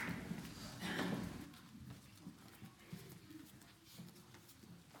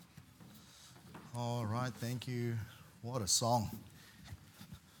All right, thank you. What a song.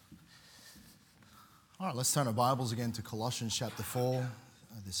 All right, let's turn our Bibles again to Colossians chapter 4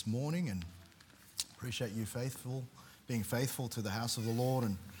 this morning, and appreciate you being faithful to the house of the Lord.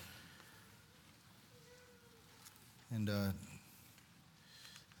 And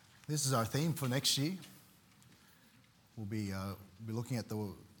this is our theme for next year. We'll be looking at the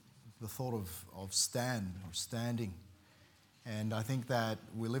thought of standing. And I think that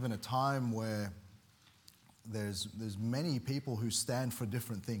we live in a time where there's many people who stand for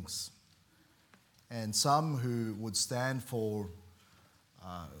different things. And some who would stand for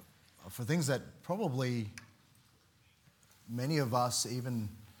things that probably many of us, even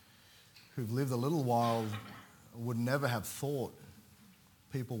who've lived a little while, would never have thought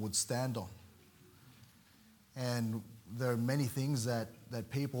people would stand on. And there are many things that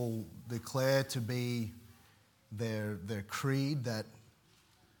people declare to be their creed that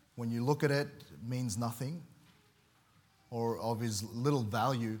when you look at it means nothing or of is little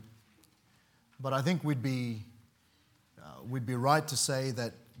value. But I think we'd be right to say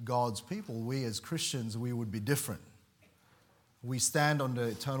that God's people, we as Christians, we would be different. We stand on the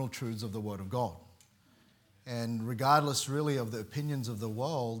eternal truths of the Word of God. And regardless really of the opinions of the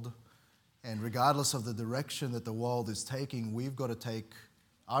world, and regardless of the direction that the world is taking, we've got to take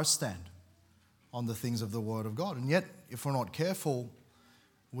our stand on the things of the Word of God. And yet, if we're not careful,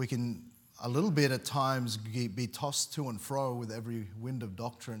 we can a little bit at times be tossed to and fro with every wind of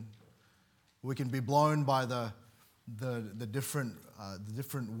doctrine. We can be blown by the different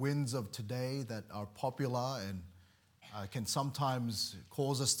winds of today that are popular and can sometimes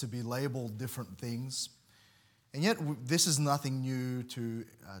cause us to be labeled different things. And yet, this is nothing new to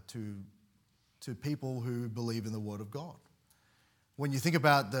people who believe in the Word of God. When you think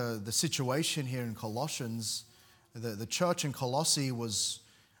about the situation here in Colossians, the church in Colossae was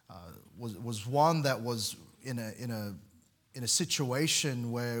one that was in a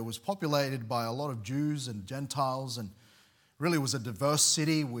situation where it was populated by a lot of Jews and Gentiles, and really was a diverse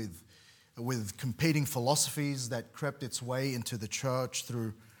city with competing philosophies that crept its way into the church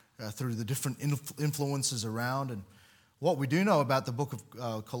through the different influences around. And what we do know about the book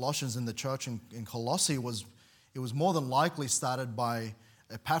of Colossians in the church in Colossae was it was more than likely started by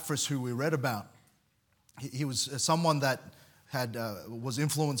Epaphras, who we read about. He was someone that was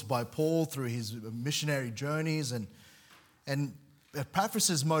influenced by Paul through his missionary journeys, and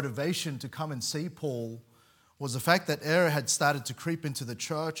Epaphras' motivation to come and see Paul was the fact that error had started to creep into the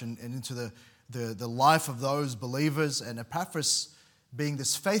church and into the life of those believers. And Epaphras, being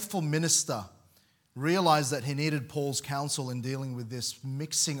this faithful minister, realized that he needed Paul's counsel in dealing with this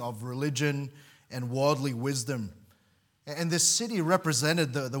mixing of religion and worldly wisdom. And this city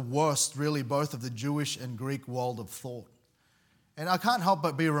represented the worst, really, both of the Jewish and Greek world of thought. And I can't help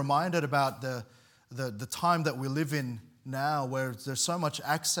but be reminded about the time that we live in now, where there's so much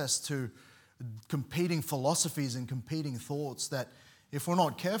access to competing philosophies and competing thoughts that if we're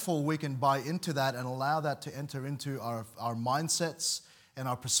not careful, we can buy into that and allow that to enter into our mindsets and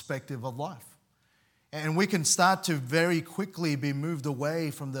our perspective of life. And we can start to very quickly be moved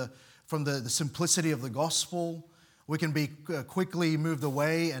away from the simplicity of the gospel. We can be quickly moved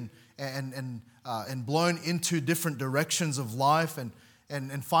away and blown into different directions of life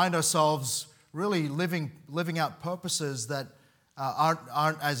and find ourselves really living out purposes that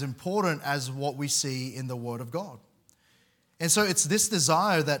aren't as important as what we see in the Word of God. And so it's this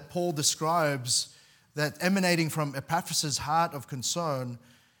desire that Paul describes that emanating from Epaphras' heart of concern.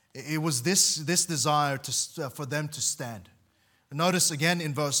 It was this desire for them to stand. Notice again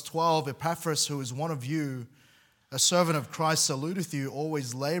in verse 12, Epaphras, who is one of you, a servant of Christ, saluteth you,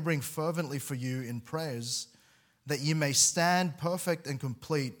 always laboring fervently for you in prayers, that ye may stand perfect and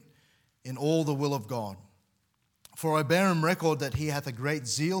complete in all the will of God. For I bear him record that he hath a great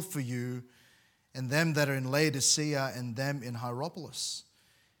zeal for you, and them that are in Laodicea, and them in Hierapolis.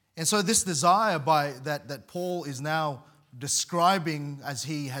 And so this desire that Paul is now describing as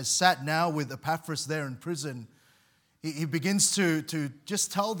he has sat now with Epaphras there in prison, he begins to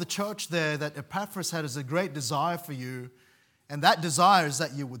just tell the church there that Epaphras has a great desire for you, and that desire is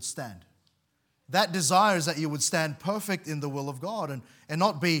that you would stand. That desire is that you would stand perfect in the will of God and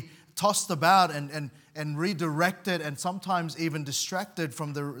not be tossed about and redirected and sometimes even distracted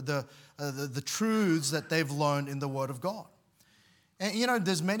from the truths that they've learned in the Word of God. And you know,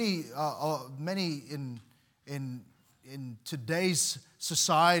 there's many in today's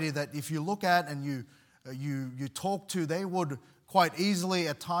society that if you look at and you talk to, they would quite easily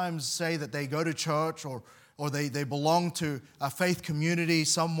at times say that they go to church or they belong to a faith community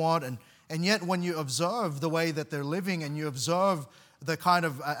somewhat, and yet when you observe the way that they're living and you observe the kind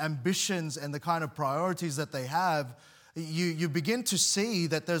of ambitions and the kind of priorities that they have, you begin to see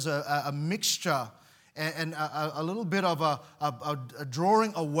that there's a mixture and a little bit of a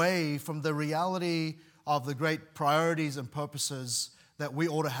drawing away from the reality of the great priorities and purposes that we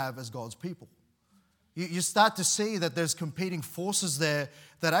ought to have as God's people. You start to see that there's competing forces there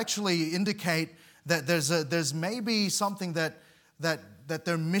that actually indicate that there's maybe something that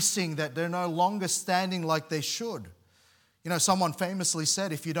they're missing, that they're no longer standing like they should. Someone famously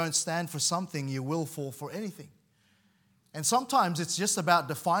said, if you don't stand for something, you will fall for anything. And sometimes it's just about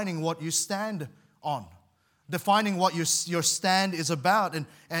defining what you stand on, defining what your stand is about, and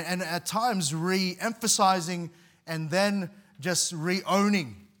at times re-emphasizing and then just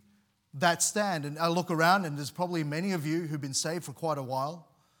re-owning that stand. And I look around, and there's probably many of you who've been saved for quite a while.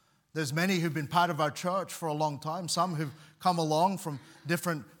 There's many who've been part of our church for a long time, some who've come along from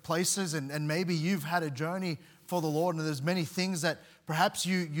different places, and maybe you've had a journey for the Lord, and there's many things that perhaps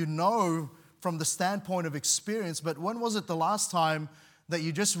you know from the standpoint of experience, but when was it the last time that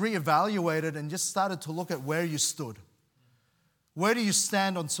you just reevaluated and just started to look at where you stood? Where do you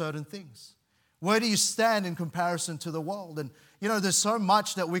stand on certain things? Where do you stand in comparison to the world? And there's so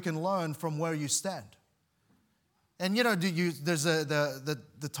much that we can learn from where you stand. And there's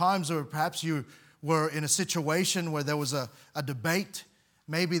the times where perhaps you were in a situation where there was a debate.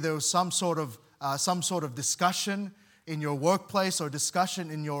 Maybe there was some sort of discussion in your workplace or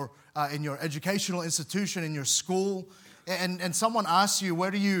discussion in your educational institution, in your school, and someone asks you,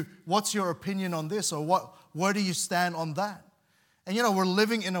 what's your opinion on this, or where do you stand on that? And we're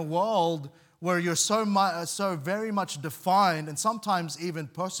living in a world where you're so very much defined and sometimes even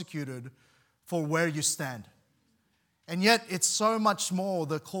persecuted for where you stand. And yet it's so much more,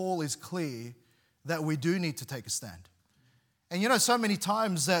 the call is clear that we do need to take a stand. And so many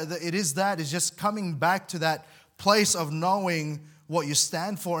times it's just coming back to that place of knowing what you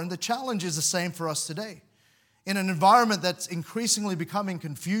stand for. And the challenge is the same for us today. In an environment that's increasingly becoming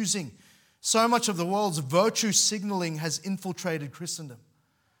confusing, so much of the world's virtue signaling has infiltrated Christendom.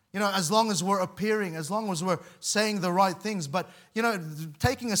 As long as we're appearing, as long as we're saying the right things. But,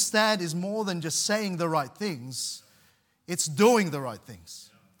 taking a stand is more than just saying the right things. It's doing the right things.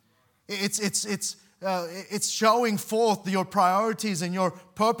 It's showing forth your priorities and your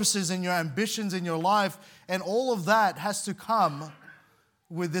purposes and your ambitions in your life. And all of that has to come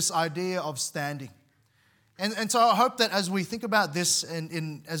with this idea of standing. And so I hope that as we think about this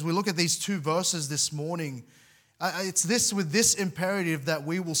and as we look at these two verses this morning, it's with this imperative that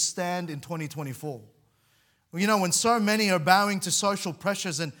we will stand in 2024. When so many are bowing to social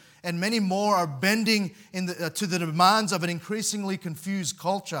pressures and many more are bending to the demands of an increasingly confused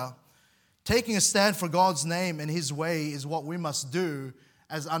culture, taking a stand for God's name and His way is what we must do,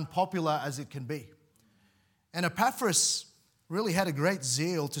 as unpopular as it can be. And Epaphras really had a great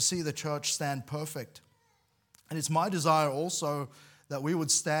zeal to see the church stand perfect. And it's my desire also that we would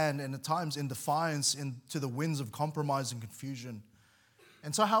stand, and at times in defiance to the winds of compromise and confusion.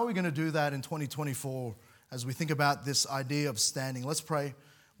 And so how are we going to do that in 2024 as we think about this idea of standing? Let's pray.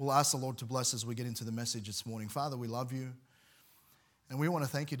 We'll ask the Lord to bless as we get into the message this morning. Father, we love you. And we want to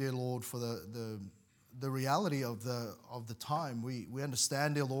thank you, dear Lord, for the reality of the time. We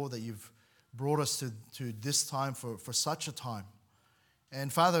understand, dear Lord, that you've brought us to this time for such a time.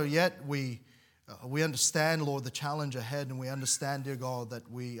 And Father, yet we understand, Lord, the challenge ahead, and we understand, dear God, that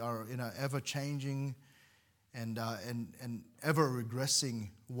we are in an ever-changing and ever-regressing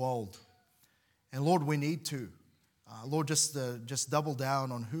world. And Lord, we need to, Lord, just double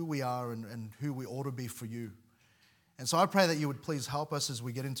down on who we are and who we ought to be for you. And so I pray that you would please help us as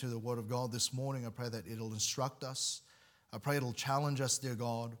we get into the Word of God this morning. I pray that it'll instruct us. I pray it'll challenge us, dear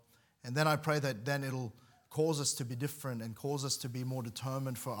God. And then I pray that then it'll cause us to be different and cause us to be more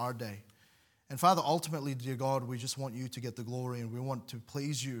determined for our day. And Father, ultimately, dear God, we just want you to get the glory, and we want to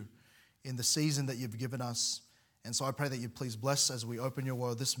please you in the season that you've given us. And so I pray that you please bless as we open your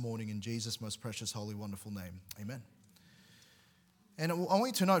word this morning in Jesus' most precious, holy, wonderful name. Amen. And I want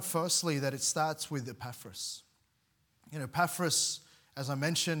you to note firstly that it starts with Epaphras. Epaphras, as I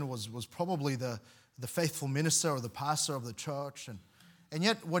mentioned, was probably the faithful minister or the pastor of the church. And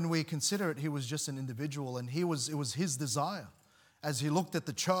yet when we consider it, he was just an individual, and it was his desire as he looked at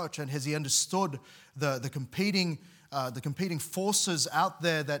the church and as he understood the competing forces out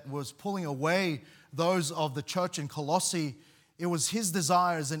there that was pulling away those of the church in Colossae. It was his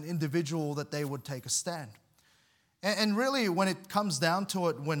desire as an individual that they would take a stand. And really, when it comes down to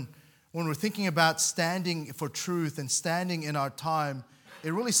it, when we're thinking about standing for truth and standing in our time,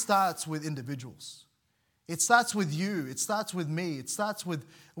 it really starts with individuals. It starts with you. It starts with me. It starts with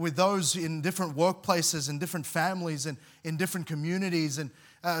those in different workplaces and different families and in different communities and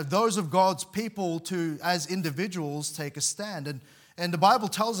those of God's people to, as individuals, take a stand. And the Bible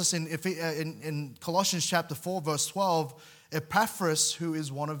tells us in Colossians chapter 4, verse 12, Epaphras, who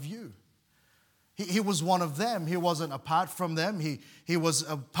is one of you. He was one of them. He wasn't apart from them. He was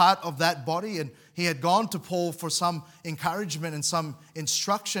a part of that body, and he had gone to Paul for some encouragement and some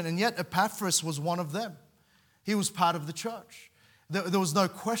instruction, and yet Epaphras was one of them. He was part of the church. There was no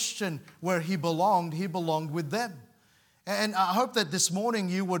question where he belonged. He belonged with them. And I hope that this morning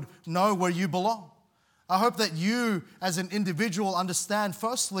you would know where you belong. I hope that you as an individual understand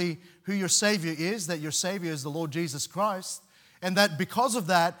firstly who your Savior is, that your Savior is the Lord Jesus Christ, and that because of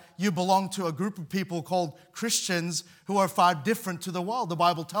that, you belong to a group of people called Christians who are far different to the world. The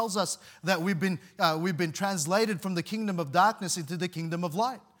Bible tells us that we've been translated from the kingdom of darkness into the kingdom of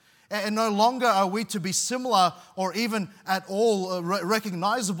light. And no longer are we to be similar or even at all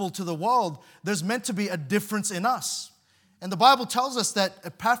recognizable to the world. There's meant to be a difference in us. And the Bible tells us that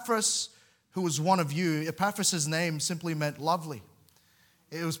Epaphras, who was one of you, Epaphras' name simply meant lovely.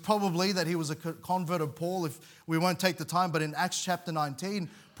 It was probably that he was a convert of Paul, if we won't take the time, but in Acts chapter 19,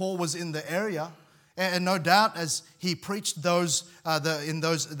 Paul was in the area. And no doubt as he preached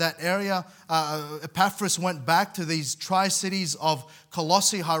that area, Epaphras went back to these tri-cities of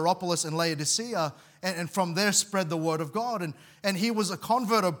Colossae, Hierapolis, and Laodicea, and from there spread the word of God. And he was a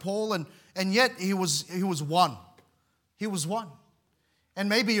convert of Paul, and yet he was one. He was one. And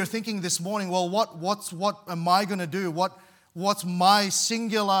maybe you're thinking this morning, well, what am I going to do? What's my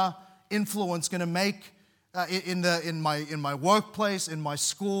singular influence going to make in my workplace, in my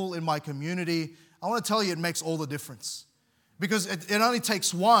school, in my community? I want to tell you it makes all the difference. Because it only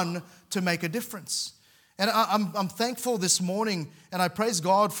takes one to make a difference. And I'm thankful this morning, and I praise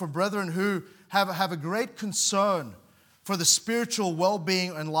God for brethren who have a great concern for the spiritual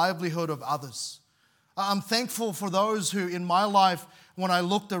well-being and livelihood of others. I'm thankful for those who, in my life, when I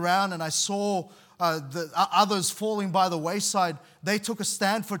looked around and I saw the others falling by the wayside, they took a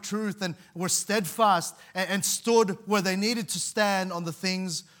stand for truth and were steadfast and stood where they needed to stand on the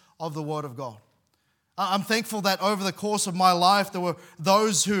things of the Word of God. I'm thankful that over the course of my life, there were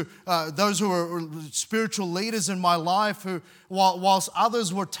those who were spiritual leaders in my life who, whilst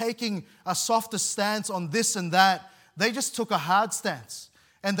others were taking a softer stance on this and that, they just took a hard stance.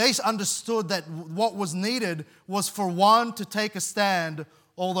 And they understood that what was needed was for one to take a stand,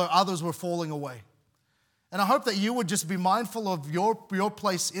 although others were falling away. And I hope that you would just be mindful of your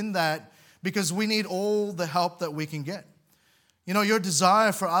place in that, because we need all the help that we can get. You know, your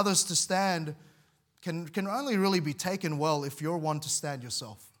desire for others to stand can only really be taken well if you're one to stand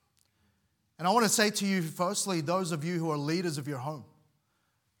yourself. And I want to say to you, firstly, those of you who are leaders of your home,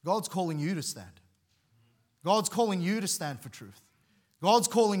 God's calling you to stand. God's calling you to stand for truth. God's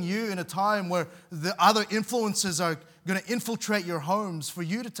calling you in a time where the other influences are going to infiltrate your homes for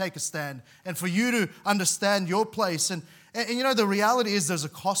you to take a stand and for you to understand your place. And you know, the reality is there's a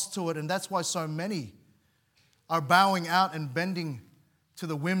cost to it, and that's why so many are bowing out and bending to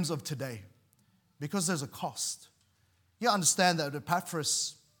the whims of today, because there's a cost. You understand that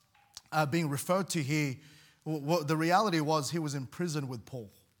Epaphras being referred to here, the reality was he was in prison with Paul.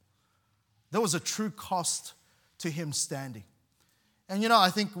 There was a true cost to him standing. And you know, I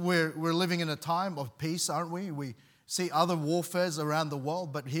think we're living in a time of peace, aren't we? We see other warfares around the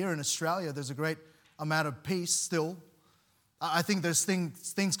world, but here in Australia, there's a great amount of peace still. I think there's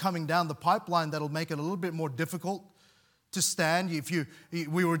things coming down the pipeline that'll make it a little bit more difficult to stand.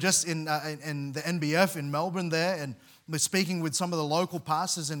 We were just in the NBF in Melbourne there, and we're speaking with some of the local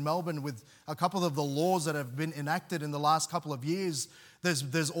pastors in Melbourne with a couple of the laws that have been enacted in the last couple of years.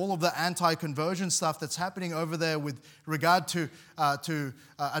 There's all of the anti-conversion stuff that's happening over there with regard to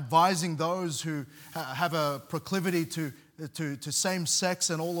advising those who have a proclivity to same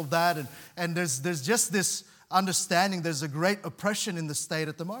sex and all of that. And there's just this understanding there's a great oppression in the state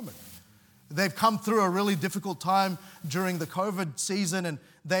at the moment. They've come through a really difficult time during the COVID season, and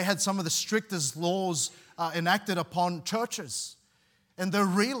they had some of the strictest laws enacted upon churches. And they're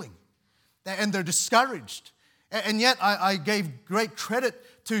reeling, and they're discouraged. And yet I gave great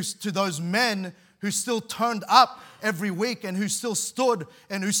credit to those men who still turned up every week and who still stood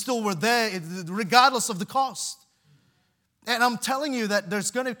and who still were there regardless of the cost. And I'm telling you that there's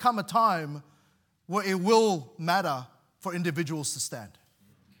going to come a time where it will matter for individuals to stand.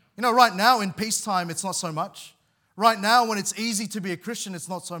 You know, right now in peacetime, it's not so much. Right now when it's easy to be a Christian, it's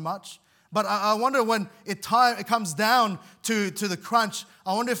not so much. But I wonder when it comes down to the crunch,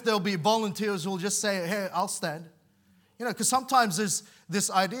 I wonder if there'll be volunteers who will just say, hey, I'll stand. Because sometimes there's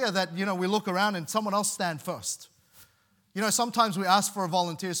this idea that, we look around and someone else stand first. Sometimes we ask for a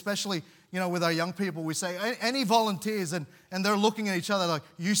volunteer, especially, with our young people. We say, any volunteers? And they're looking at each other like,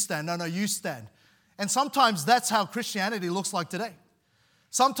 you stand. No, you stand. And sometimes that's how Christianity looks like today.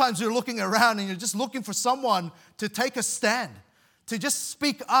 Sometimes you're looking around and you're just looking for someone to take a stand, to just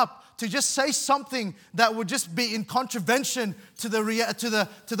speak up, to just say something that would just be in contravention to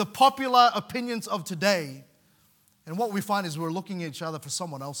the popular opinions of today. And what we find is we're looking at each other for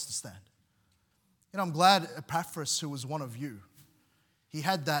someone else to stand. I'm glad Epaphras, who was one of you, he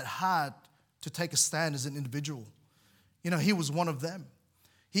had that heart to take a stand as an individual. He was one of them.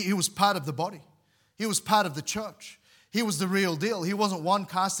 He was part of the body. He was part of the church. He was the real deal. He wasn't one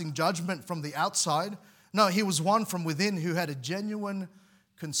casting judgment from the outside. No, he was one from within who had a genuine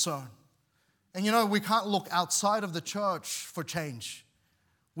concern. And we can't look outside of the church for change.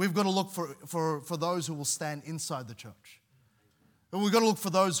 We've got to look for those who will stand inside the church. And we've got to look for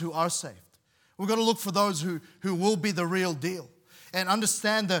those who are saved. We've got to look for those who will be the real deal and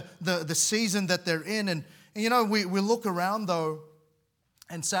understand the season that they're in. And we look around though,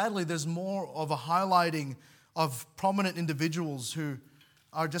 and sadly there's more of a highlighting of prominent individuals who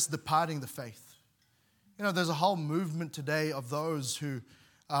are just departing the faith. There's a whole movement today of those who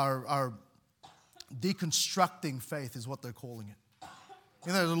are deconstructing faith is what they're calling it.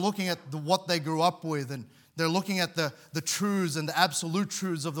 They're looking at what they grew up with, and they're looking at the truths and the absolute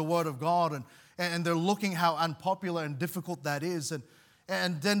truths of the Word of God, and they're looking how unpopular and difficult that is.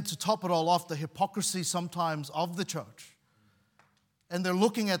 And then to top it all off, the hypocrisy sometimes of the church. And they're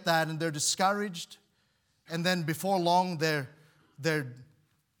looking at that and they're discouraged. And then before long, they're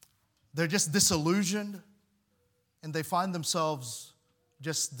just disillusioned, and they find themselves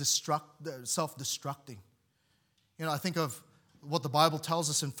just self-destructing. I think of what the Bible tells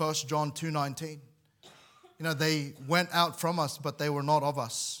us in 1 John 2:19. They went out from us, but they were not of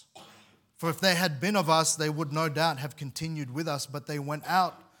us. For if they had been of us, they would no doubt have continued with us, but they went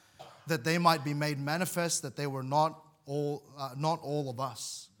out that they might be made manifest that they were not all of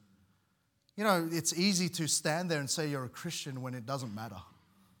us. It's easy to stand there and say you're a Christian when it doesn't matter,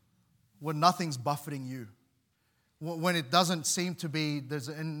 when nothing's buffeting you, when it doesn't seem to be there's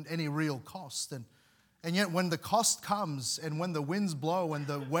any real cost. And yet when the cost comes and when the winds blow and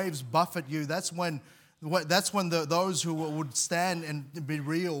the waves buffet you, that's when those who would stand and be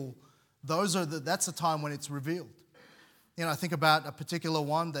real, that's the time when it's revealed. I think about a particular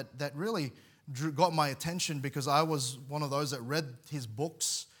one that really got my attention because I was one of those that read his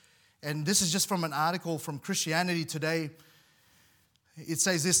books. And this is just from an article from Christianity Today. It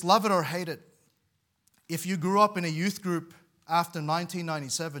says this: love it or hate it. If you grew up in a youth group after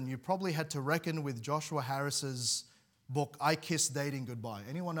 1997, you probably had to reckon with Joshua Harris's book, I Kissed Dating Goodbye.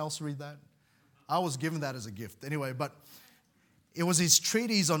 Anyone else read that? I was given that as a gift. Anyway, but it was his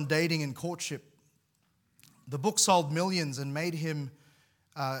treatise on dating and courtship. The book sold millions and made him,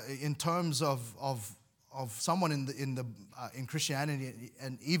 in terms of someone in Christianity,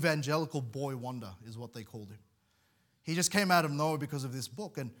 an evangelical boy wonder is what they called him. He just came out of nowhere because of this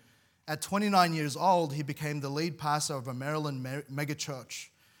book. And at 29 years old, he became the lead pastor of a Maryland megachurch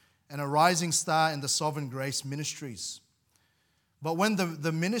and a rising star in the Sovereign Grace Ministries. But when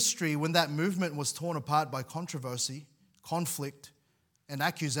when that movement was torn apart by controversy, conflict, and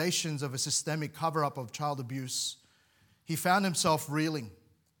accusations of a systemic cover-up of child abuse, he found himself reeling.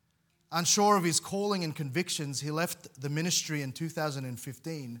 Unsure of his calling and convictions, he left the ministry in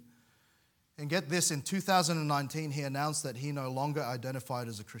 2015. And get this, in 2019, he announced that he no longer identified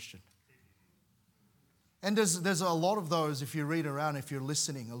as a Christian. And there's a lot of those, if you read around, if you're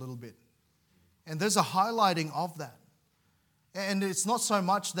listening a little bit. And there's a highlighting of that. And it's not so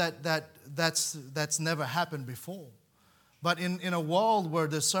much that's never happened before. But in a world where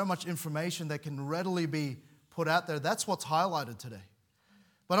there's so much information that can readily be put out there, that's what's highlighted today.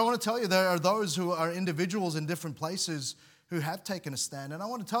 But I want to tell you, there are those who are individuals in different places who have taken a stand. And I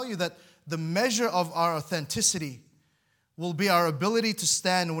want to tell you that the measure of our authenticity will be our ability to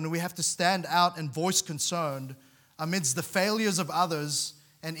stand when we have to stand out and voice concern amidst the failures of others,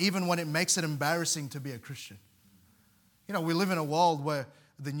 and even when it makes it embarrassing to be a Christian. We live in a world where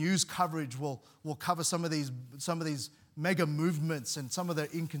the news coverage will cover some of these mega movements and some of their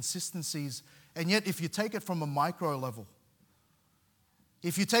inconsistencies. And yet, if you take it from a micro level,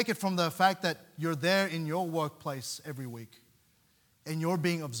 if you take it from the fact that you're there in your workplace every week and you're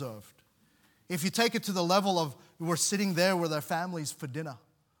being observed, if you take it to the level of we're sitting there with our families for dinner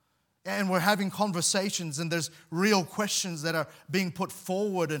and we're having conversations and there's real questions that are being put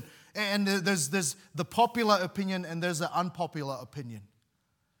forward, and there's the popular opinion and there's the unpopular opinion.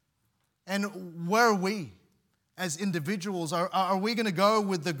 And where are we? as individuals? Are we going to go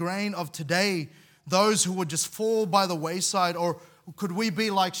with the grain of today, those who would just fall by the wayside? Or could we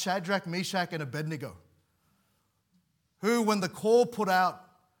be like Shadrach, Meshach, and Abednego, who, when the call put out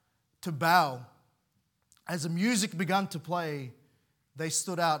to bow, as the music began to play, they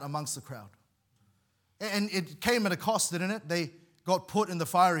stood out amongst the crowd? And it came at a cost, didn't it? They got put in the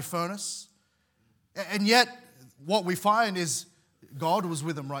fiery furnace. And yet, what we find is God was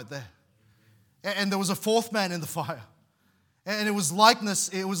with them right there. And there was a fourth man in the fire. And it was likeness.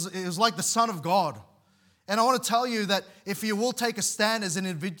 It was like the Son of God. And I want to tell you that if you will take a stand as an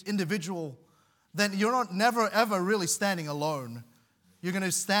individual, then you're never ever really standing alone. You're going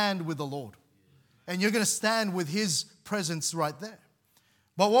to stand with the Lord. And you're going to stand with His presence right there.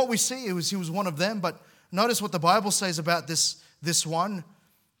 But what we see is he was one of them. But notice what the Bible says about this one.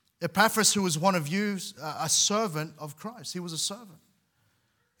 Epaphras, who was one of you, a servant of Christ. He was a servant.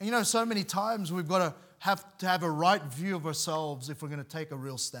 And so many times we've got to have a right view of ourselves if we're going to take a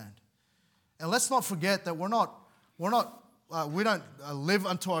real stand. And let's not forget that we don't live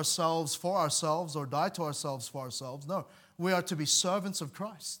unto ourselves for ourselves or die to ourselves for ourselves. No, we are to be servants of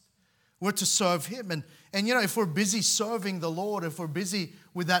Christ. We're to serve Him. And if we're busy serving the Lord, if we're busy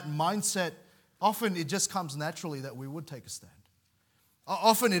with that mindset, often it just comes naturally that we would take a stand.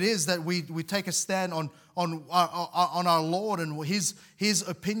 Often it is that we take a stand on our Lord and His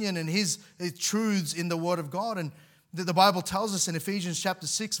opinion and His truths in the Word of God. And the Bible tells us in Ephesians chapter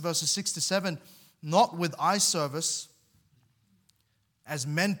 6, verses 6 to 7, not with eye service as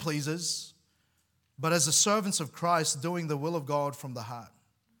men pleasers, but as the servants of Christ, doing the will of God from the heart,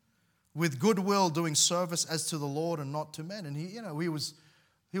 with good will doing service as to the Lord and not to men. And he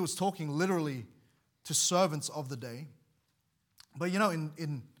was talking literally to servants of the day. But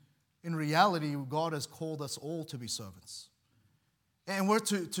in reality, God has called us all to be servants. And we're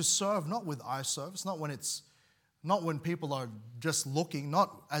to serve not with eye service, not when people are just looking,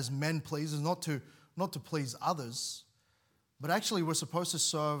 not as men pleasers, not to please others, but actually we're supposed to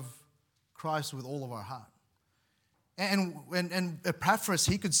serve Christ with all of our heart. And Epaphras,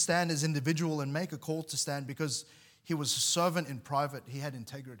 he could stand as individual and make a call to stand because he was a servant in private. He had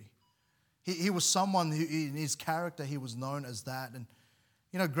integrity. He was someone who, in his character, he was known as that.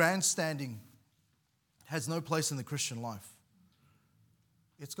 And, grandstanding has no place in the Christian life.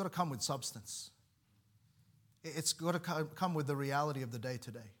 It's got to come with substance. It's got to come with the reality of the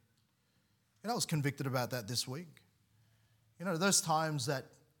day-to-day. I was convicted about that this week. Those times that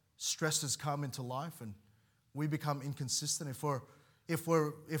stresses come into life and we become inconsistent. If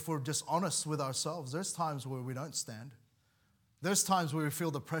we're just honest with ourselves, there's times where we don't stand. There's times where we feel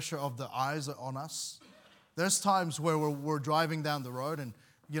the pressure of the eyes on us. There's times where we're driving down the road and,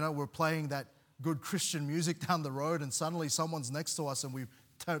 we're playing that good Christian music down the road and suddenly someone's next to us and we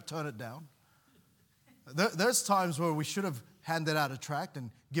turn it down. There's times where we should have handed out a tract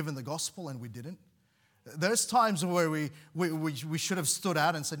and given the gospel and we didn't. There's times where we should have stood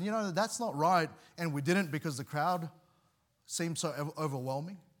out and said, that's not right, and we didn't because the crowd seemed so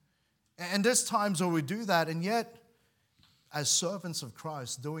overwhelming. And there's times where we do that, and yet, as servants of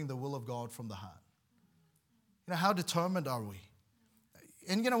Christ, doing the will of God from the heart. How determined are we?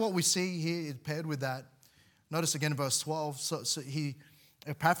 And what we see here paired with that, notice again verse 12, so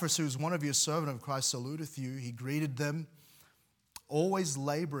Epaphras, who is one of you, a servant of Christ, saluteth you. He greeted them, always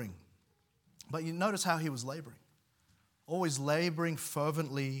laboring. But you notice how he was laboring. Always laboring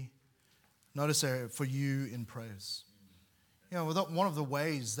fervently, notice for you in prayers. One of the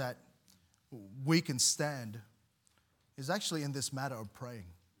ways that we can stand is actually in this matter of praying.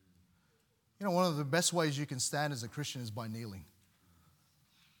 One of the best ways you can stand as a Christian is by kneeling.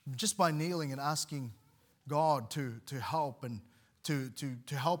 Just by kneeling and asking God to help and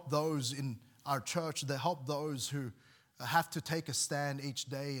to help those in our church, to help those who have to take a stand each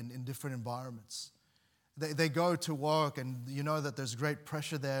day in different environments. They go to work and that there's great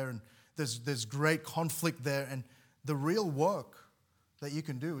pressure there and there's great conflict there, and the real work that you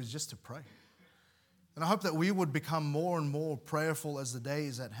can do is just to pray. And I hope that we would become more and more prayerful as the day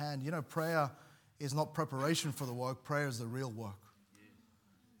is at hand. Prayer is not preparation for the work. Prayer is the real work.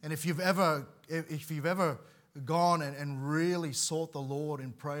 And if you've ever gone and really sought the Lord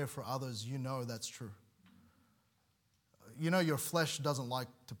in prayer for others, that's true. Your flesh doesn't like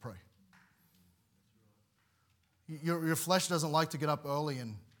to pray. Your flesh doesn't like to get up early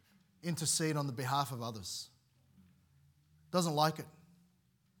and intercede on the behalf of others. Doesn't like it.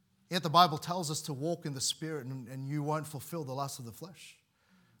 Yet the Bible tells us to walk in the Spirit and you won't fulfill the lust of the flesh.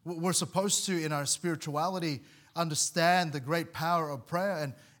 We're supposed to, in our spirituality, understand the great power of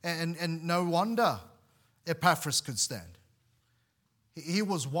prayer, and no wonder Epaphras could stand. He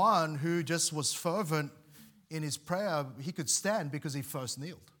was one who just was fervent in his prayer, he could stand because he first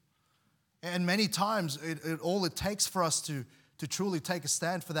kneeled. And many times, all it takes for us to truly take a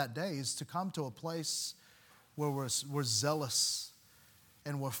stand for that day is to come to a place where we're zealous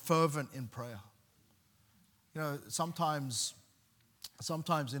and we're fervent in prayer. You know, sometimes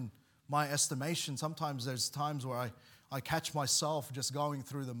in my estimation, sometimes there's times where I catch myself just going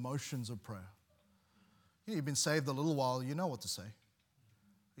through the motions of prayer. You know, you've been saved a little while, you know what to say.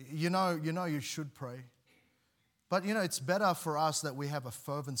 You know you should pray. But you know, it's better for us that we have a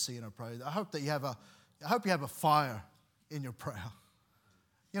fervency in our prayer. I hope you have a fire in your prayer.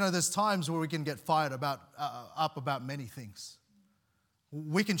 You know, there's times where we can get fired up about many things.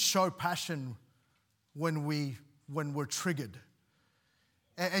 We can show passion when we're triggered.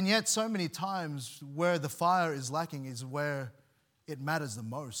 And yet so many times where the fire is lacking is where it matters the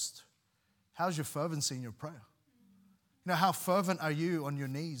most. How's your fervency in your prayer? You know, how fervent are you on your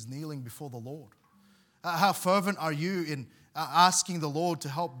knees kneeling before the Lord? How fervent are you in asking the Lord to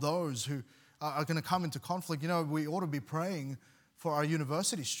help those who are going to come into conflict? You know, we ought to be praying for our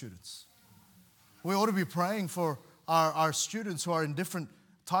university students. We ought to be praying for our students who are in different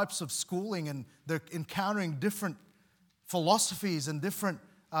types of schooling and they're encountering different philosophies and different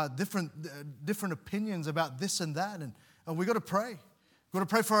opinions about this and that. And we've got to pray. We've got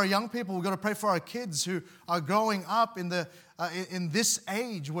to pray for our young people. We've got to pray for our kids who are growing up in this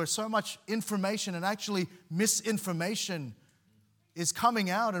age where so much information and actually misinformation is coming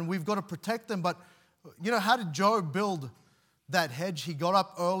out, and we've got to protect them. But, you know, how did Job build that hedge? He got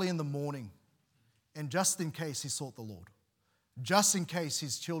up early in the morning, and just in case he sought the Lord. Just in case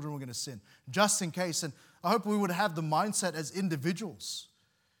his children were going to sin. Just in case. And I hope we would have the mindset as individuals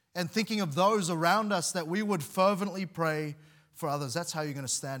and thinking of those around us that we would fervently pray for others. That's how you're going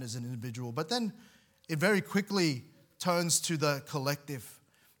to stand as an individual. But then it very quickly turns to the collective.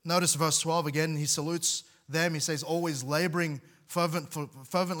 Notice verse 12 again. He salutes them. He says, always laboring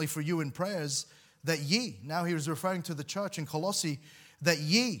fervently for you in prayers, that ye, now he was referring to the church in Colossae, that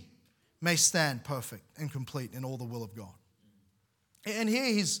ye may stand perfect and complete in all the will of God. And here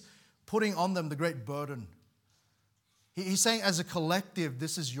he's putting on them the great burden. He's saying as a collective,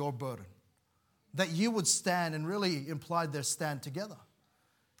 this is your burden. That you would stand, and really implied their stand together.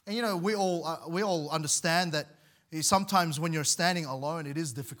 And you know, we all understand that sometimes when you're standing alone, it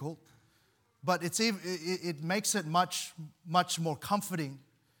is difficult. But it makes it much more comforting,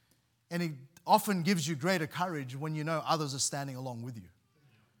 and it often gives you greater courage when you know others are standing along with you.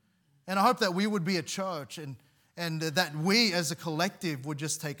 And I hope that we would be a church and that we as a collective would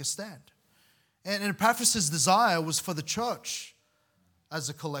just take a stand. And Epaphras' desire was for the church as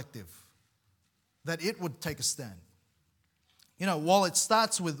a collective, that it would take a stand. You know, whilst it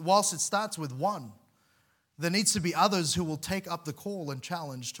starts with one, there needs to be others who will take up the call and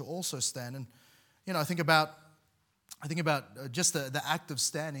challenge to also stand. And, you know, I think about just the act of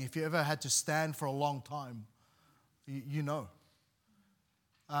standing. If you ever had to stand for a long time, you know.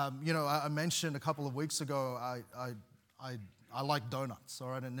 You know, I mentioned a couple of weeks ago, I like donuts, all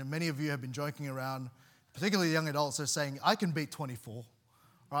right? And many of you have been joking around, particularly young adults, they're saying, I can beat 24.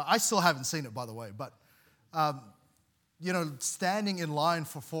 Right? I still haven't seen it, by the way, but, you know, standing in line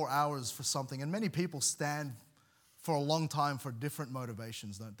for 4 hours for something, and many people stand for a long time for different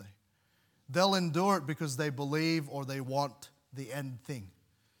motivations, don't they? They'll endure it because they believe or they want the end thing.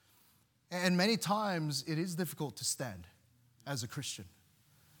 And many times it is difficult to stand as a Christian.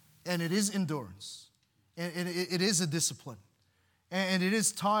 And it is endurance. And it is a discipline. And it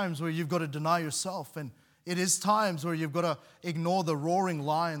is times where you've got to deny yourself. And it is times where you've got to ignore the roaring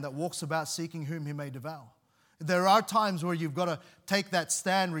lion that walks about seeking whom he may devour. There are times where you've got to take that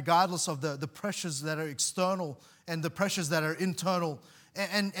stand regardless of the pressures that are external and the pressures that are internal.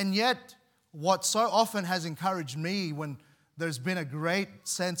 And yet, what so often has encouraged me when there's been a great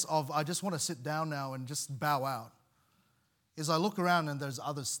sense of, I just want to sit down now and just bow out, is I look around and there's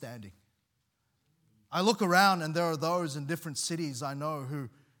others standing. I look around and there are those in different cities I know who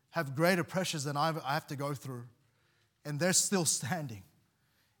have greater pressures than I have to go through, and they're still standing.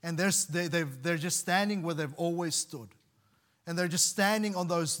 And they're just standing where they've always stood. And they're just standing on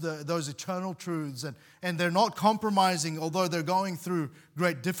those eternal truths, and they're not compromising, although they're going through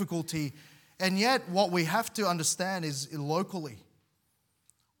great difficulty. And yet, what we have to understand is locally,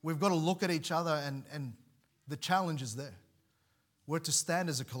 we've got to look at each other, and the challenge is there. We're to stand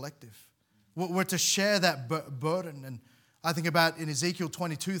as a collective. We're to share that burden. And I think about in Ezekiel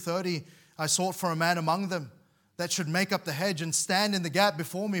 22:30, I sought for a man among them that should make up the hedge and stand in the gap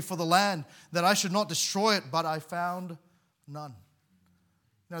before me for the land, that I should not destroy it, but I found none.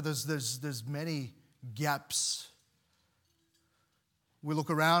 You know, there's many gaps We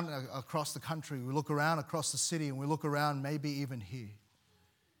look around across the country, we look around across the city, and we look around maybe even here.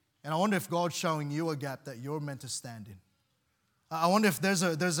 And I wonder if God's showing you a gap that you're meant to stand in. I wonder if there's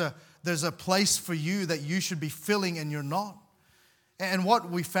a place for you that you should be filling and you're not. And what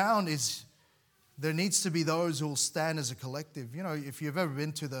we found is there needs to be those who will stand as a collective. You know, if you've ever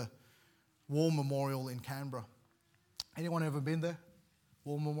been to the War Memorial in Canberra, anyone ever been there?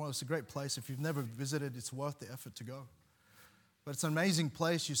 War Memorial, it's a great place. If you've never visited, it's worth the effort to go. But it's an amazing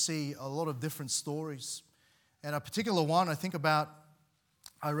place. You see a lot of different stories. And a particular one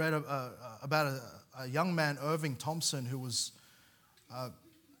I read about a young man, Irving Thompson, who was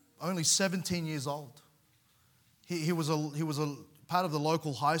only 17 years old. He was a part of the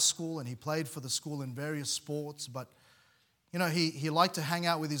local high school, and he played for the school in various sports. But you know, he liked to hang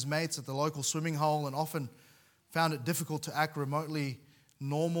out with his mates at the local swimming hole, and often found it difficult to act remotely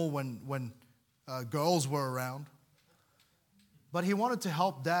normal when girls were around. But he wanted to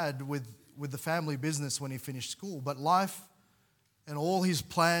help Dad with the family business when he finished school. But life and all his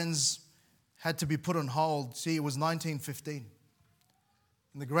plans had to be put on hold. See, it was 1915.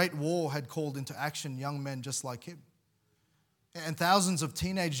 And the Great War had called into action young men just like him. And thousands of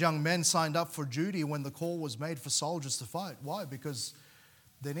teenage young men signed up for duty when the call was made for soldiers to fight. Why? Because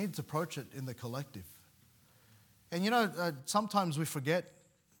they needed to approach it in the collective. And you know, sometimes we forget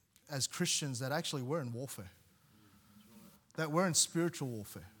as Christians that actually we're in warfare. That we're in spiritual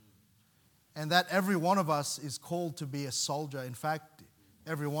warfare. And that every one of us is called to be a soldier. In fact,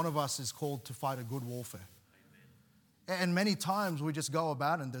 every one of us is called to fight a good warfare. Amen. And many times we just go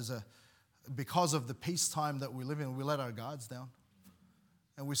about and because of the peacetime that we live in, we let our guards down.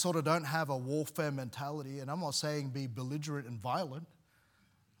 And we sort of don't have a warfare mentality. And I'm not saying be belligerent and violent.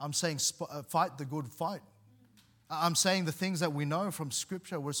 I'm saying fight the good fight. I'm saying the things that we know from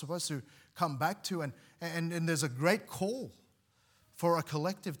Scripture we're supposed to come back to. And there's a great call for a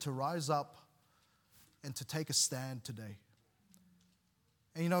collective to rise up and to take a stand today.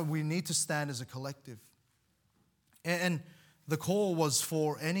 And you know, we need to stand as a collective. And the call was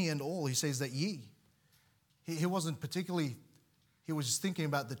for any and all. He says that ye. He wasn't particularly, he was just thinking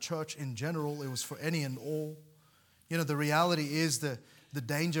about the church in general. It was for any and all. You know, the reality is the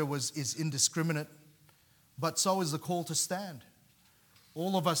danger is indiscriminate, but so is the call to stand.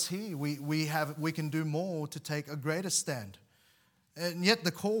 All of us here, we can do more to take a greater stand. And yet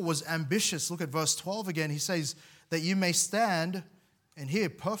the call was ambitious. Look at verse 12 again. He says that you may stand, and here,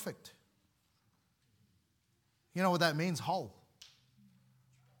 perfect. You know what that means? Whole.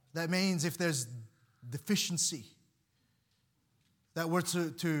 That means if there's deficiency, that we're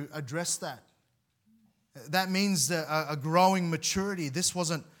to address that. That means a growing maturity. This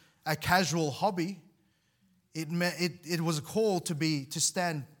wasn't a casual hobby. It was a call to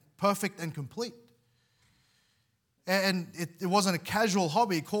stand perfect and complete. And it wasn't a casual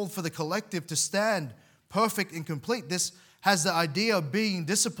hobby. It called for the collective to stand perfect and complete. This has the idea of being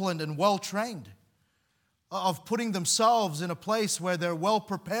disciplined and well-trained, of putting themselves in a place where they're well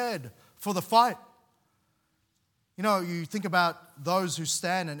prepared for the fight. You know, you think about those who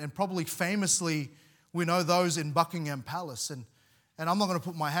stand, and probably famously, we know those in Buckingham Palace. And I'm not going to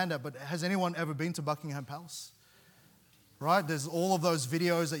put my hand up, but has anyone ever been to Buckingham Palace? Right? There's all of those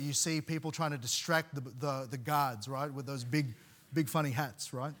videos that you see people trying to distract the guards, right? With those big funny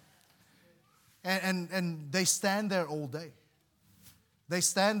hats, right? And they stand there all day. They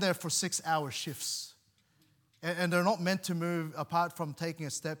stand there for 6-hour shifts. And they're not meant to move apart from taking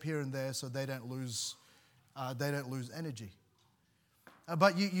a step here and there so they don't lose energy.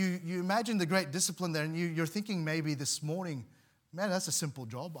 But you imagine the great discipline there, and you're thinking maybe this morning, man, that's a simple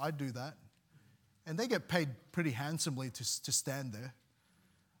job. I'd do that. And they get paid pretty handsomely to stand there.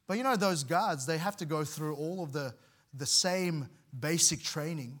 But you know, those guards, they have to go through all of the same basic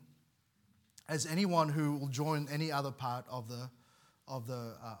training as anyone who will join any other part of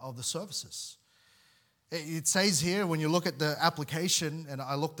the services. It says here, when you look at the application, and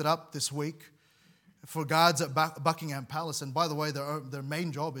I looked it up this week, for guards at Buckingham Palace, and by the way, their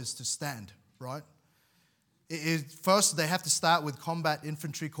main job is to stand, right? First, they have to start with combat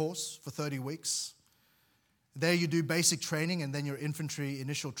infantry course for 30 weeks. There you do basic training and then your infantry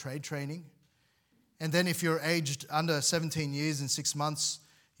initial trade training. And then if you're aged under 17 years and 6 months,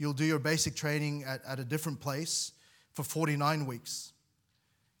 you'll do your basic training at a different place for 49 weeks.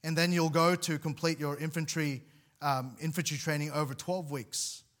 And then you'll go to complete your infantry training over 12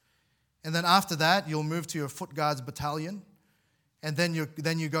 weeks. And then after that, you'll move to your Foot Guards battalion. And then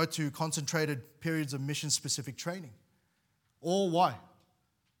you go to concentrated periods of mission-specific training. All why?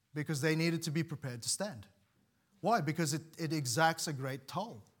 Because they needed to be prepared to stand. Why? Because it exacts a great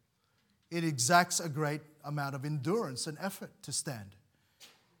toll. It exacts a great amount of endurance and effort to stand.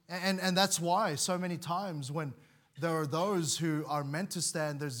 And that's why so many times when there are those who are meant to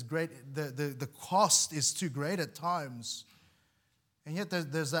stand, the cost is too great at times. And yet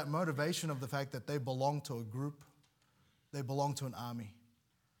there's that motivation of the fact that they belong to a group. They belong to an army.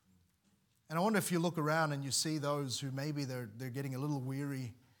 And I wonder if you look around and you see those who maybe they're getting a little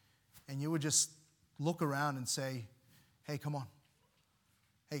weary, and you would just look around and say, hey, come on.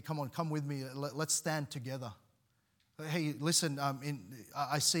 Hey, come on, come with me. Let's stand together. Hey, listen,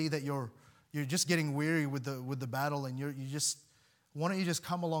 I see that you're just getting weary with the battle, and why don't you just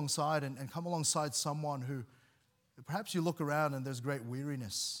come alongside and come alongside someone who perhaps you look around and there's great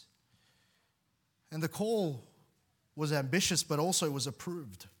weariness. And the call was ambitious, but also was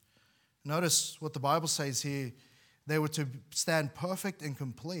approved. Notice what the Bible says here. They were to stand perfect and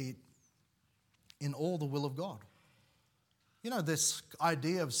complete in all the will of God. You know, this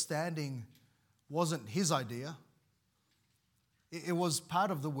idea of standing wasn't his idea. It was part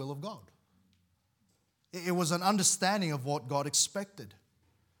of the will of God. It was an understanding of what God expected.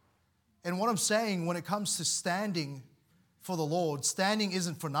 And what I'm saying when it comes to standing for the Lord, standing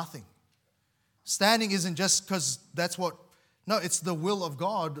isn't for nothing. Standing isn't just because that's what... No, it's the will of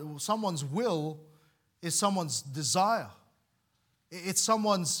God. Someone's will is someone's desire. It's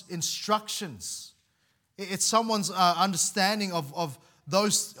someone's instructions. It's someone's understanding of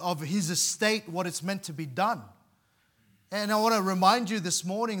his estate, what it's meant to be done. And I want to remind you this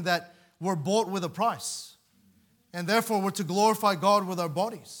morning that we're bought with a price. And therefore we're to glorify God with our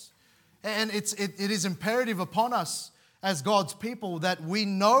bodies. And it is imperative upon us as God's people that we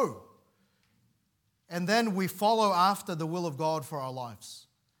know and then we follow after the will of God for our lives.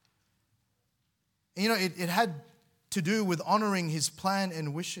 You know, it had to do with honoring His plan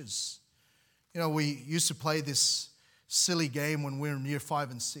and wishes. You know, we used to play this silly game when we were in year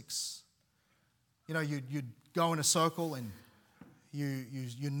 5 and 6. You know, you'd go in a circle and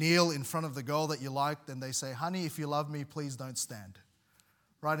you kneel in front of the girl that you liked, and they say, honey, if you love me, please don't stand.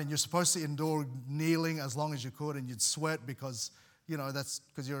 Right? And you're supposed to endure kneeling as long as you could, and you'd sweat because... You know, that's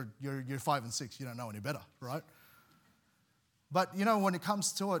because you're 5 and 6. You don't know any better, right? But, you know, when it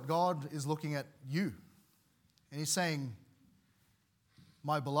comes to it, God is looking at you. And He's saying,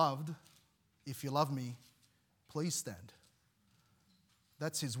 my beloved, if you love me, please stand.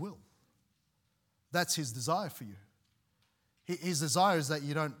 That's His will. That's His desire for you. His desire is that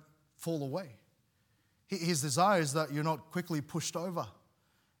you don't fall away. His desire is that you're not quickly pushed over.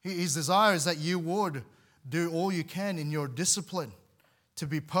 His desire is that you would do all you can in your discipline to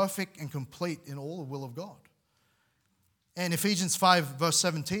be perfect and complete in all the will of God. And Ephesians 5 verse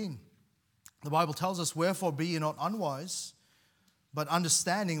 17, the Bible tells us, wherefore be ye not unwise, but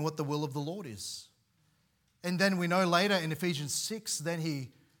understanding what the will of the Lord is. And then we know later in Ephesians 6, then he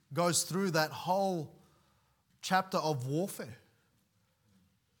goes through that whole chapter of warfare.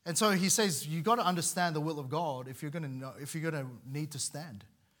 And so he says, you've got to understand the will of God if you're going to need to stand.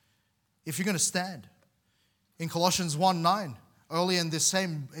 If you're going to stand. In Colossians 1:9, early in this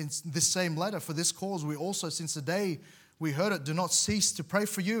same letter, for this cause we also, since the day we heard it, do not cease to pray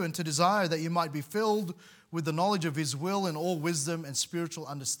for you and to desire that you might be filled with the knowledge of His will and all wisdom and spiritual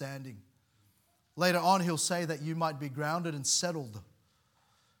understanding. Later on, he'll say that you might be grounded and settled.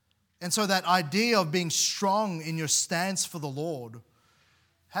 And so that idea of being strong in your stance for the Lord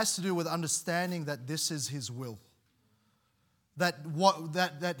has to do with understanding that this is His will. That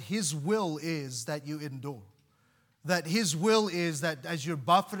His will is that you endure. That His will is that as you're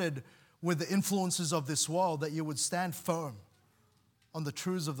buffeted with the influences of this world, that you would stand firm on the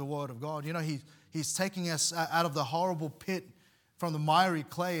truths of the Word of God. You know, He's taking us out of the horrible pit from the miry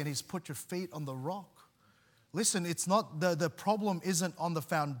clay, and He's put your feet on the rock. Listen, it's not the problem isn't on the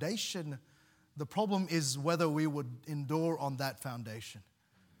foundation. The problem is whether we would endure on that foundation.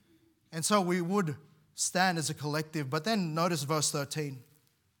 And so we would stand as a collective. But then notice verse 13.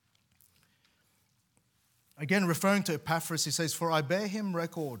 Again, referring to Epaphras, he says, for I bear him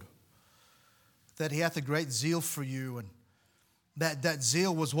record that he hath a great zeal for you. And that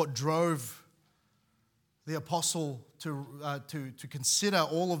zeal was what drove the apostle to consider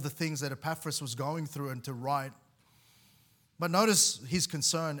all of the things that Epaphras was going through and to write. But notice his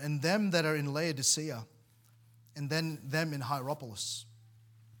concern, and them that are in Laodicea, and then them in Hierapolis.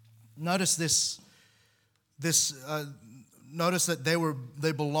 Notice this. Notice that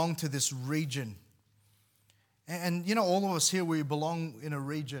they belong to this region. And you know, all of us here, we belong in a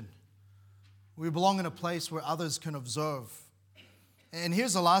region. We belong in a place where others can observe. And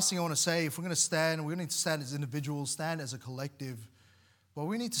here's the last thing I want to say. If we're going to stand, we need to stand as individuals, stand as a collective. But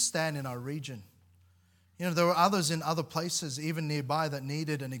we need to stand in our region. You know, there were others in other places, even nearby, that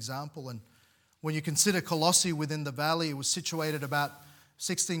needed an example. And when you consider Colossae within the valley, it was situated about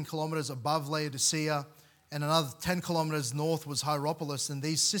 16 kilometers above Laodicea, and another 10 kilometers north was Hierapolis, and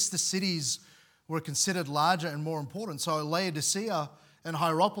these sister cities were considered larger and more important. So Laodicea and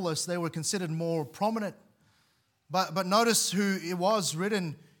Hierapolis, they were considered more prominent. But notice who it was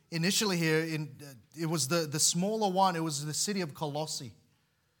written initially here. It was the smaller one. It was the city of Colossae.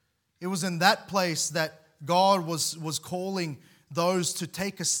 It was in that place that God was calling those to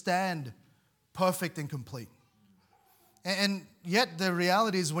take a stand, perfect and complete. And yet the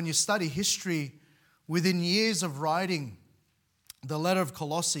reality is, when you study history, within years of writing the letter of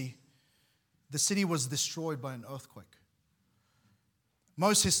Colossae, the city was destroyed by an earthquake.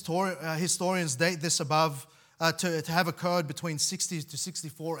 Most historians date this to have occurred between 60 to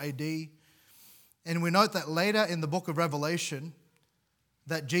 64 AD. And we note that later in the book of Revelation,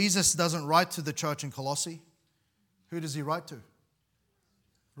 that Jesus doesn't write to the church in Colossae. Who does he write to?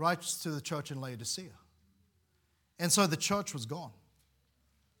 Writes to the church in Laodicea. And so the church was gone.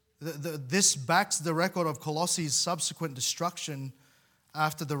 This backs the record of Colossi's subsequent destruction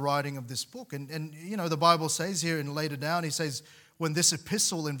after the writing of this book. And you know, the Bible says here, and later down, he says, when this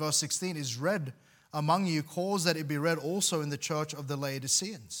epistle in verse 16 is read among you, cause that it be read also in the church of the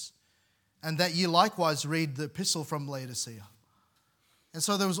Laodiceans, and that ye likewise read the epistle from Laodicea. And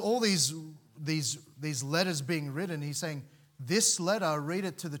so there was all these letters being written. He's saying, this letter, read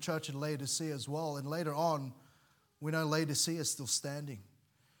it to the church in Laodicea as well. And later on, we know Laodicea is still standing.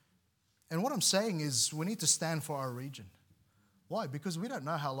 And what I'm saying is, we need to stand for our region. Why? Because we don't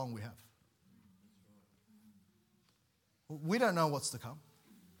know how long we have. We don't know what's to come.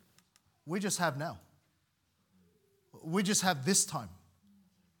 We just have now. We just have this time.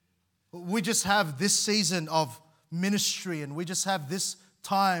 We just have this season of ministry, and we just have this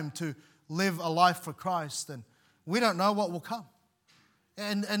time to live a life for Christ, and we don't know what will come.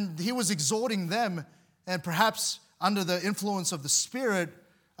 And he was exhorting them, and perhaps under the influence of the Spirit,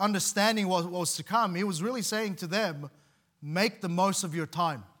 understanding what was to come, he was really saying to them, make the most of your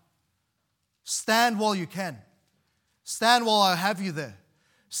time. Stand while you can. Stand while I have you there.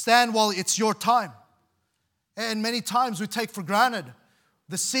 Stand while it's your time. And many times we take for granted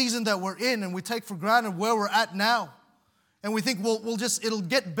the season that we're in, and we take for granted where we're at now. And we think, well, it'll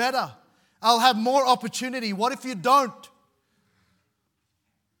get better. I'll have more opportunity. What if you don't?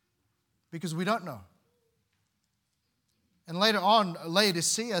 Because we don't know. And later on,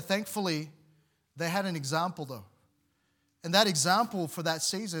 Laodicea, thankfully, they had an example though. And that example for that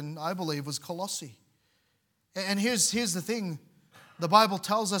season, I believe, was Colossae. And here's the thing. The Bible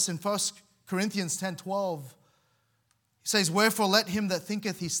tells us in 1 Corinthians 10:12, it says, wherefore let him that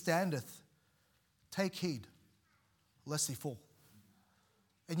thinketh he standeth take heed, lest he fall.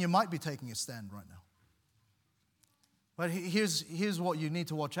 And you might be taking a stand right now. But here's what you need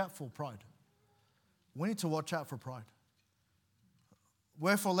to watch out for: pride. We need to watch out for pride.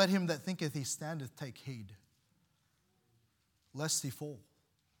 Wherefore let him that thinketh he standeth take heed, lest he fall.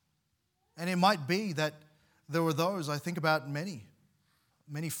 And it might be that there were those, I think about many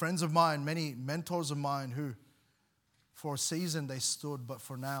friends of mine, many mentors of mine who for a season they stood, but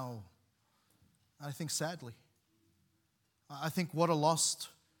for now, I think sadly, I think what a lost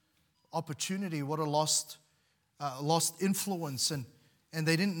opportunity, what a lost influence, and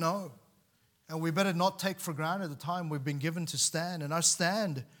they didn't know. And we better not take for granted the time we've been given to stand. And our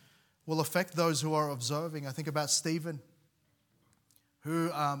stand will affect those who are observing. I think about Stephen, who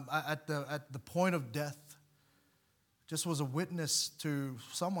at the point of death just was a witness to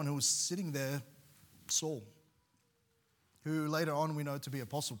someone who was sitting there, Saul, who later on we know to be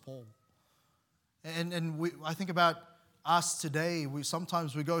Apostle Paul. And I think about us today.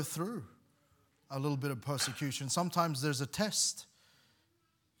 Sometimes we go through a little bit of persecution. Sometimes there's a test.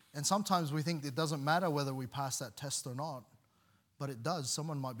 And sometimes we think it doesn't matter whether we pass that test or not. But it does.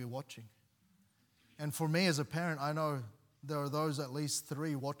 Someone might be watching. And for me as a parent, I know there are those, at least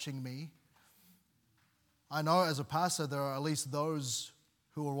 3, watching me. I know as a pastor there are at least those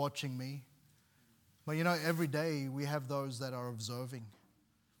who are watching me. But you know, every day we have those that are observing.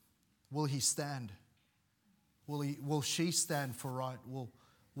 Will he stand? Will she stand for right?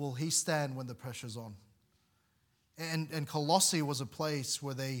 Will he stand when the pressure's on? And Colossae was a place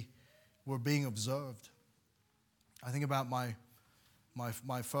where they were being observed. I think about my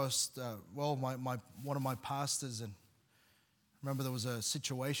first, one of my pastors, and I remember there was a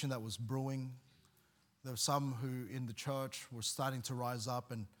situation that was brewing. There were some who in the church were starting to rise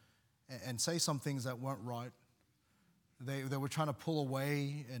up and say some things that weren't right. They were trying to pull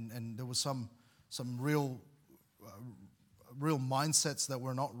away, and there was some real mindsets that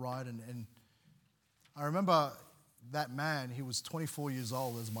were not right. And I remember that man, he was 24 years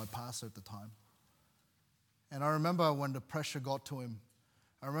old as my pastor at the time. And I remember when the pressure got to him,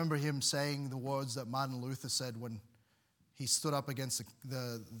 I remember him saying the words that Martin Luther said when he stood up against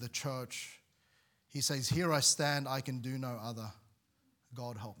the church. He says, "Here I stand, I can do no other.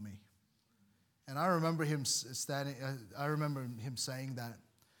 God help me." And I remember him standing. I remember him saying that,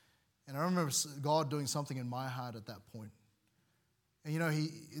 and I remember God doing something in my heart at that point. And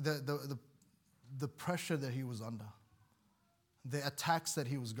the pressure that he was under, the attacks that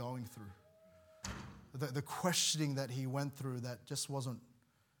he was going through, the questioning that he went through that just wasn't,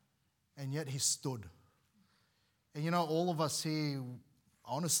 and yet he stood. And all of us here,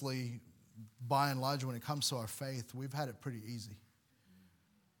 honestly, by and large, when it comes to our faith, we've had it pretty easy.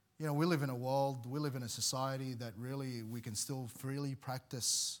 We live in a world, we live in a society that really we can still freely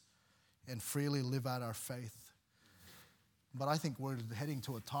practice and freely live out our faith. But I think we're heading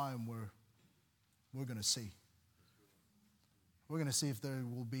to a time where we're going to see. We're going to see if there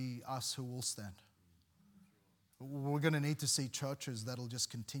will be us who will stand. We're going to need to see churches that'll just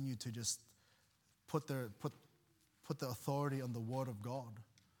continue to just put the authority on the Word of God,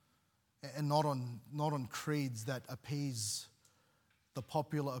 and not on creeds that appease the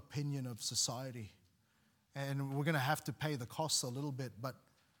popular opinion of society. And we're going to have to pay the cost a little bit, but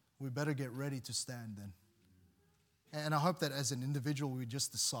we better get ready to stand then. And I hope that as an individual we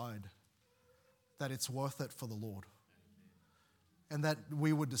just decide that it's worth it for the Lord. And that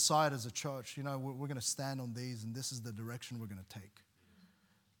we would decide as a church, we're going to stand on these, and this is the direction we're going to take.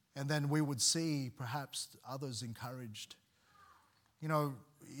 And then we would see perhaps others encouraged.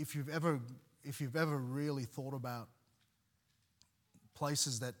 If you've ever really thought about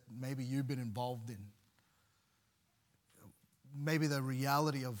places that maybe you've been involved in, maybe the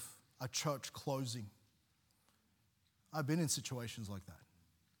reality of a church closing. I've been in situations like that.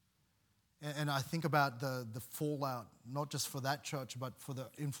 And I think about the fallout, not just for that church, but for the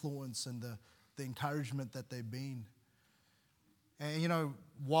influence and the encouragement that they've been. And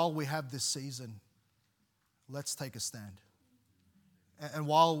while we have this season, let's take a stand. And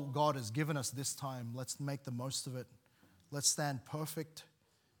while God has given us this time, let's make the most of it. Let's stand perfect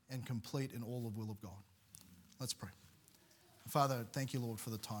and complete in all the will of God. Let's pray. Father, thank you, Lord,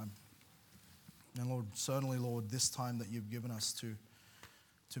 for the time. And Lord, certainly, Lord, this time that you've given us to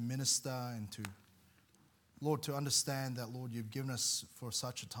minister and to understand that, Lord, you've given us for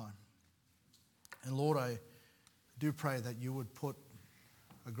such a time. And Lord, I do pray that you would put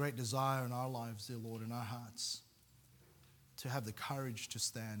a great desire in our lives, dear Lord, in our hearts, to have the courage to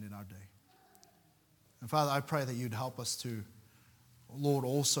stand in our day. And Father, I pray that you'd help us to, Lord,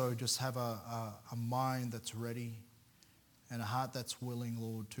 also just have a mind that's ready and a heart that's willing,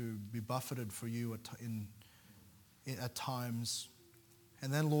 Lord, to be buffeted for you at times.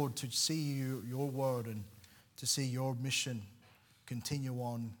 And then, Lord, to see your word and to see your mission continue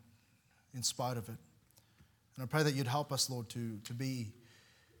on in spite of it. And I pray that you'd help us, Lord, to be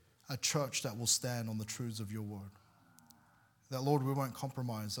a church that will stand on the truths of your word. That, Lord, we won't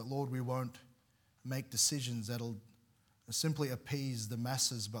compromise. That, Lord, we won't make decisions that'll simply appease the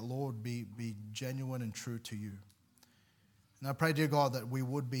masses, but, Lord, be genuine and true to you. And I pray, dear God, that we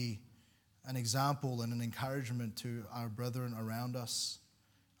would be an example and an encouragement to our brethren around us.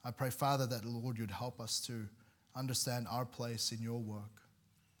 I pray, Father, that, Lord, you'd help us to understand our place in your work.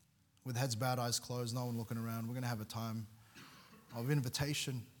 With heads bowed, eyes closed, no one looking around, we're going to have a time of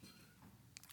invitation.